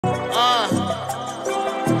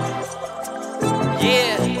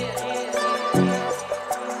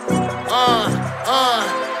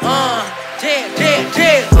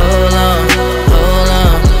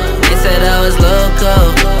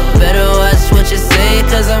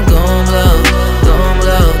cause I'm gon' blow, gon'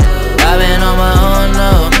 blow. I've been on my own,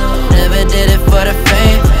 no, never did it for the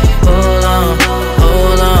fame. Hold on,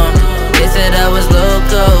 hold on, they said I was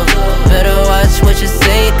loco. Better watch what you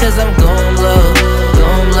say, cause I'm gon' blow,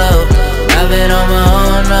 gon' blow. I've been on my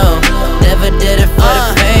own, no, never did it for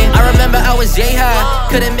the fame. I remember I was J-High,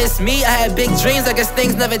 couldn't miss me, I had big dreams, I guess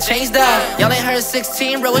things never changed out. Y'all ain't heard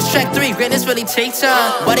 16, bro, it's track 3, greatness really take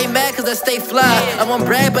time. Why they mad? Cause I stay fly. I won't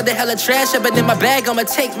brag, but they hella trash, but in my bag, I'ma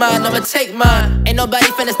take mine, I'ma take mine. Ain't nobody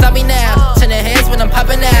finna stop me now, turn their heads when I'm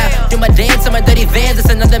popping out. Do my dance on my dirty Vans, it's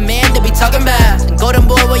another man to be talking about. Golden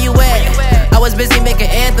boy, where you at? I was busy making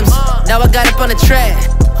anthems, now I got up on the track.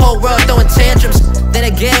 Whole world throwing tantrums. Then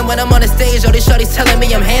again, when I'm on the stage, all these shorties telling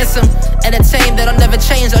me I'm handsome. Entertained that I'll never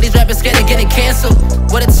change, all these rappers scared of getting canceled.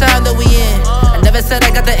 What a time that we in. I never said I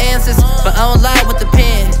got the answers, but I don't lie with the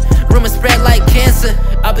pen. Rumors spread like cancer,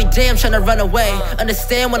 I'll be damn tryna run away.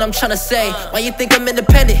 Understand what I'm tryna say, why you think I'm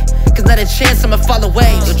independent? Cause not a chance I'ma fall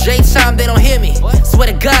away. Yo, J-time, they don't hear me, swear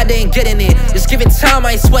to God they ain't getting it. Just give it time,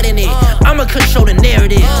 I ain't sweating it, I'ma control the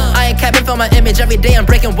narrative. I ain't capping for my image, every day I'm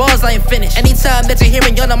breaking walls, I ain't finished. Anytime that you're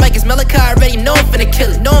hearing on the mic, it's Meliki, I already know I'm finna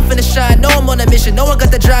kill it. Know I'm finna shine, know I'm on a mission, know I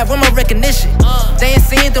got the drive, with my recognition. They ain't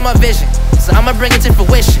seeing through my vision, so I'ma bring it to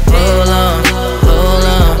fruition. Hold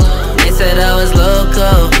on, they said I was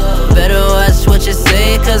loco. Better watch what you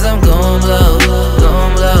say, cause I'm gon' blow,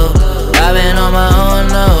 gon' blow.